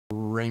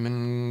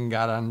Raymond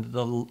got onto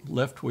the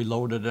lift. We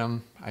loaded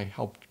him. I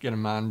helped get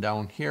him on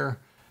down here.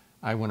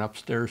 I went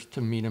upstairs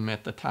to meet him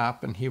at the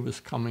top, and he was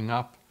coming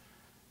up.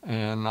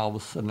 And all of a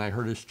sudden, I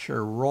heard his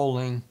chair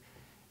rolling.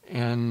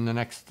 And the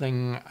next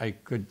thing I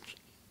could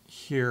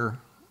hear,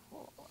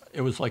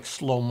 it was like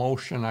slow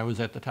motion. I was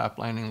at the top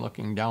landing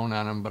looking down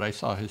on him, but I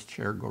saw his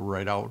chair go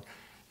right out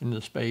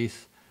into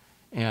space.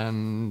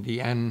 And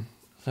the end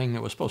thing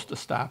that was supposed to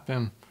stop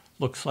him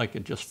looks like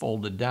it just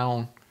folded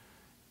down.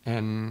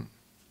 And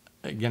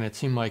again, it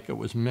seemed like it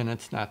was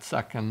minutes, not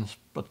seconds,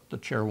 but the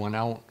chair went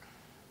out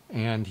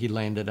and he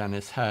landed on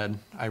his head.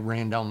 I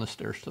ran down the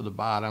stairs to the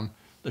bottom.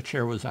 The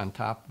chair was on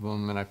top of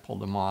him and I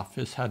pulled him off.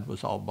 His head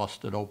was all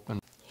busted open.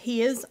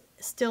 He is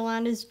still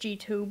on his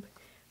G-tube.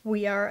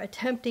 We are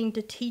attempting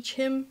to teach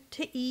him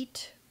to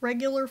eat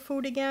regular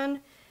food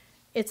again.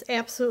 It's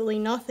absolutely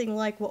nothing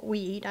like what we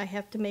eat. I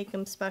have to make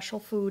him special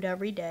food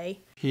every day.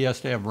 He has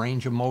to have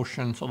range of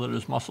motion so that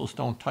his muscles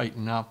don't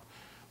tighten up.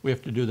 We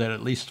have to do that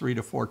at least 3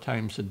 to 4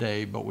 times a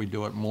day, but we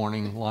do it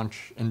morning,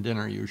 lunch, and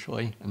dinner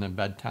usually, and then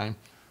bedtime.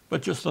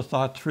 But just a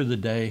thought through the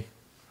day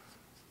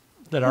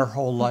that our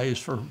whole lives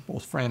for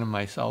both Fran and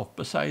myself,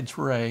 besides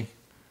Ray,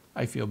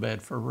 I feel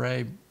bad for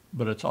Ray,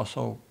 but it's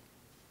also,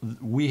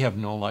 we have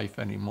no life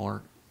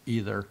anymore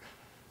either,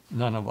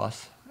 none of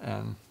us.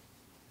 And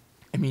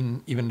I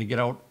mean, even to get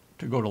out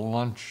to go to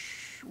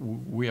lunch,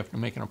 we have to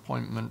make an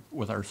appointment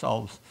with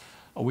ourselves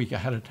a week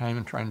ahead of time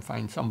and try and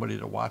find somebody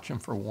to watch him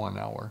for 1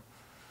 hour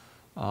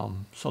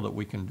so that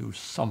we can do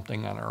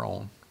something on our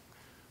own.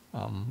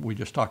 We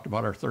just talked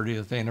about our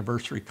 30th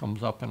anniversary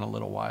comes up in a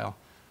little while,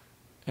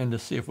 and to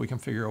see if we can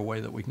figure a way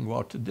that we can go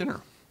out to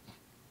dinner.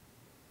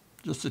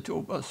 Just the two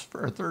of us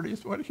for our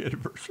 30th wedding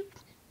anniversary.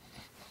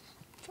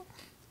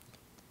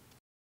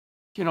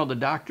 You know, the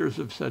doctors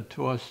have said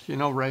to us, you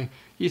know, Ray,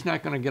 he's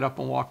not going to get up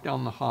and walk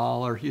down the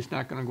hall, or he's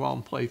not going to go out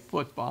and play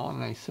football.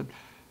 And I said,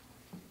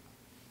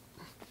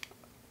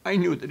 I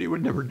knew that he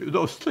would never do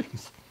those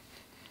things.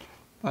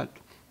 But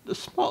the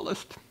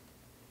smallest,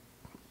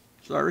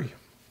 the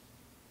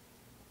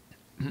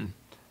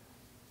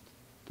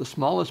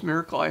smallest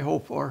miracle I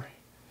hope for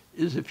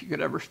is if you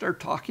could ever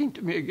start talking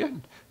to me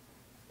again.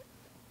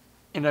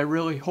 And I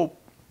really hope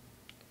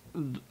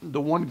the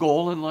one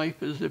goal in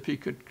life is if he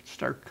could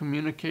start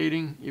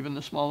communicating even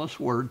the smallest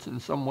words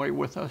in some way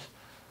with us,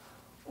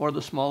 or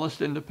the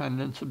smallest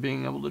independence of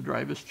being able to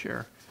drive his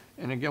chair.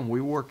 And again, we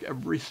work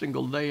every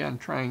single day on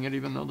trying it,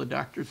 even though the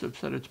doctors have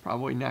said it's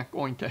probably not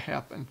going to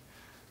happen.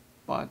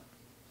 But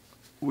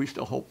we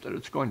still hope that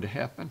it's going to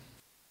happen.